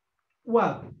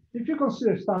 Well, if you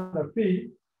consider standard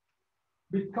fee,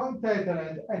 Bitcoin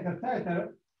Tether and Ether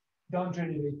Tether don't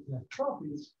generate net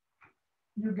profits.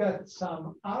 You get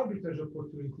some arbitrage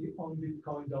opportunity on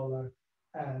Bitcoin dollar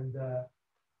and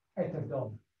Ether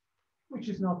dollar, which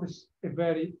is not a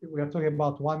very, we are talking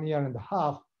about 1.5 years.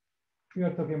 We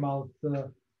are talking about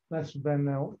less than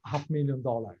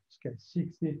 $500,000, okay,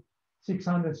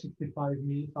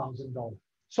 $665,000.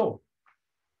 So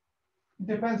it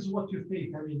depends what you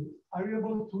think. I mean, are you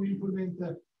able to implement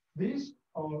this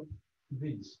or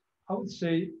this? I would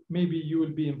say maybe you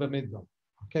will be in the middle,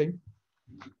 okay?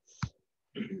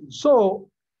 So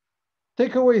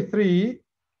takeaway 3,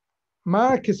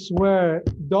 markets where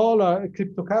dollar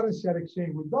cryptocurrency are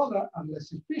exchanged with dollar are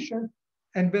less efficient,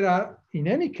 and there are, in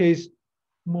any case,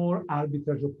 more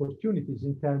arbitrage opportunities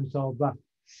in terms of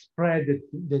spread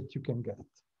that you can get.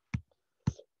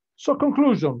 So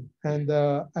conclusion, and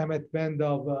I'm at the end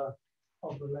of the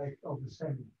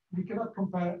session. We cannot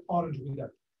compare orange with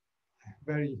that.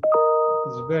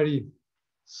 It's a very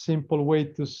simple way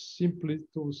to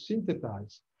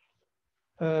synthesize.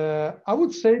 I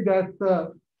would say that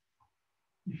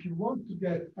if you want to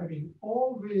get, I mean,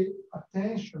 all the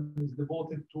attention is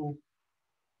devoted to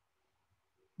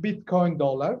Bitcoin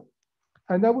dollar,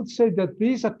 and I would say that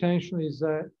this attention is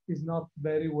not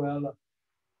very well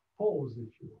posed,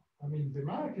 if you will. I mean, the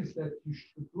markets that you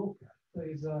should look at, there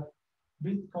is a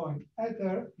Bitcoin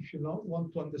Ether, if you don't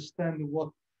want to understand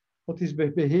what is the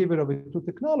behavior of the two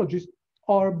technologies,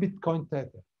 or Bitcoin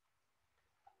Tether.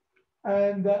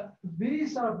 And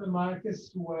these are the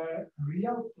markets where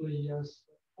real players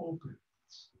operate,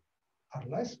 are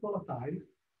less volatile,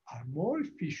 are more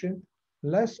efficient,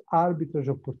 less arbitrage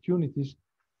opportunities,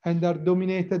 and are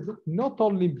dominated not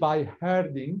only by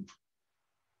herding,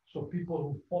 so people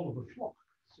who follow the flock,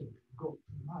 so go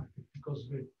to the market, because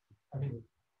they, I mean,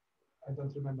 I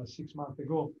don't remember 6 months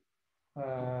ago,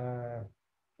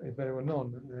 very well known,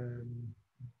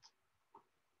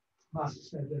 Musk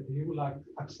said that he would like to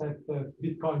accept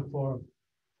Bitcoin for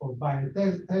buying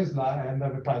Tesla, and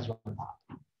then the price went up.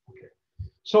 Okay,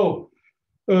 so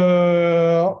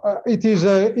it is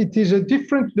a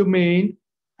different domain,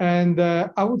 and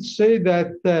I would say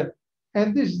that,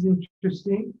 and this is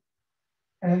interesting,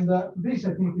 and this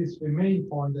I think is the main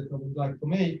point that I would like to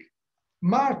make.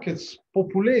 Markets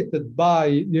populated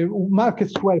by the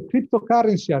markets where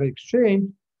cryptocurrency are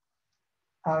exchanged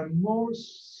are more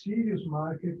serious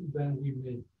market than we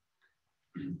make.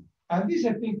 And this,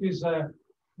 I think, is the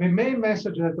main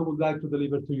message that I would like to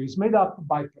deliver to you. It's made up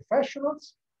by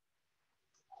professionals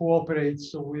who operate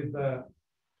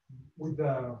with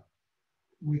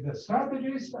the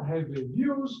strategies, have the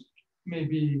views,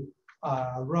 maybe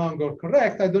wrong or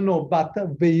correct, I don't know, but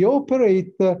they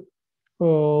operate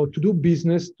to do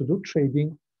business, to do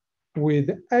trading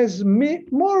with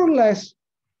more or less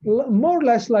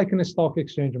like in a stock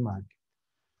exchange market.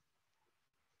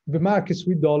 The markets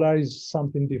with dollar is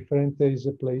something different. There is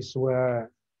a place where,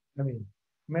 I mean,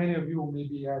 many of you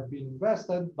maybe have been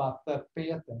invested, but pay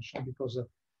attention, because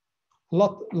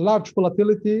large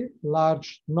volatility,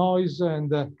 large noise,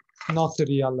 and not a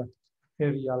real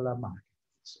market.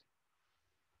 So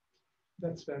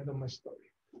that's the end of my story.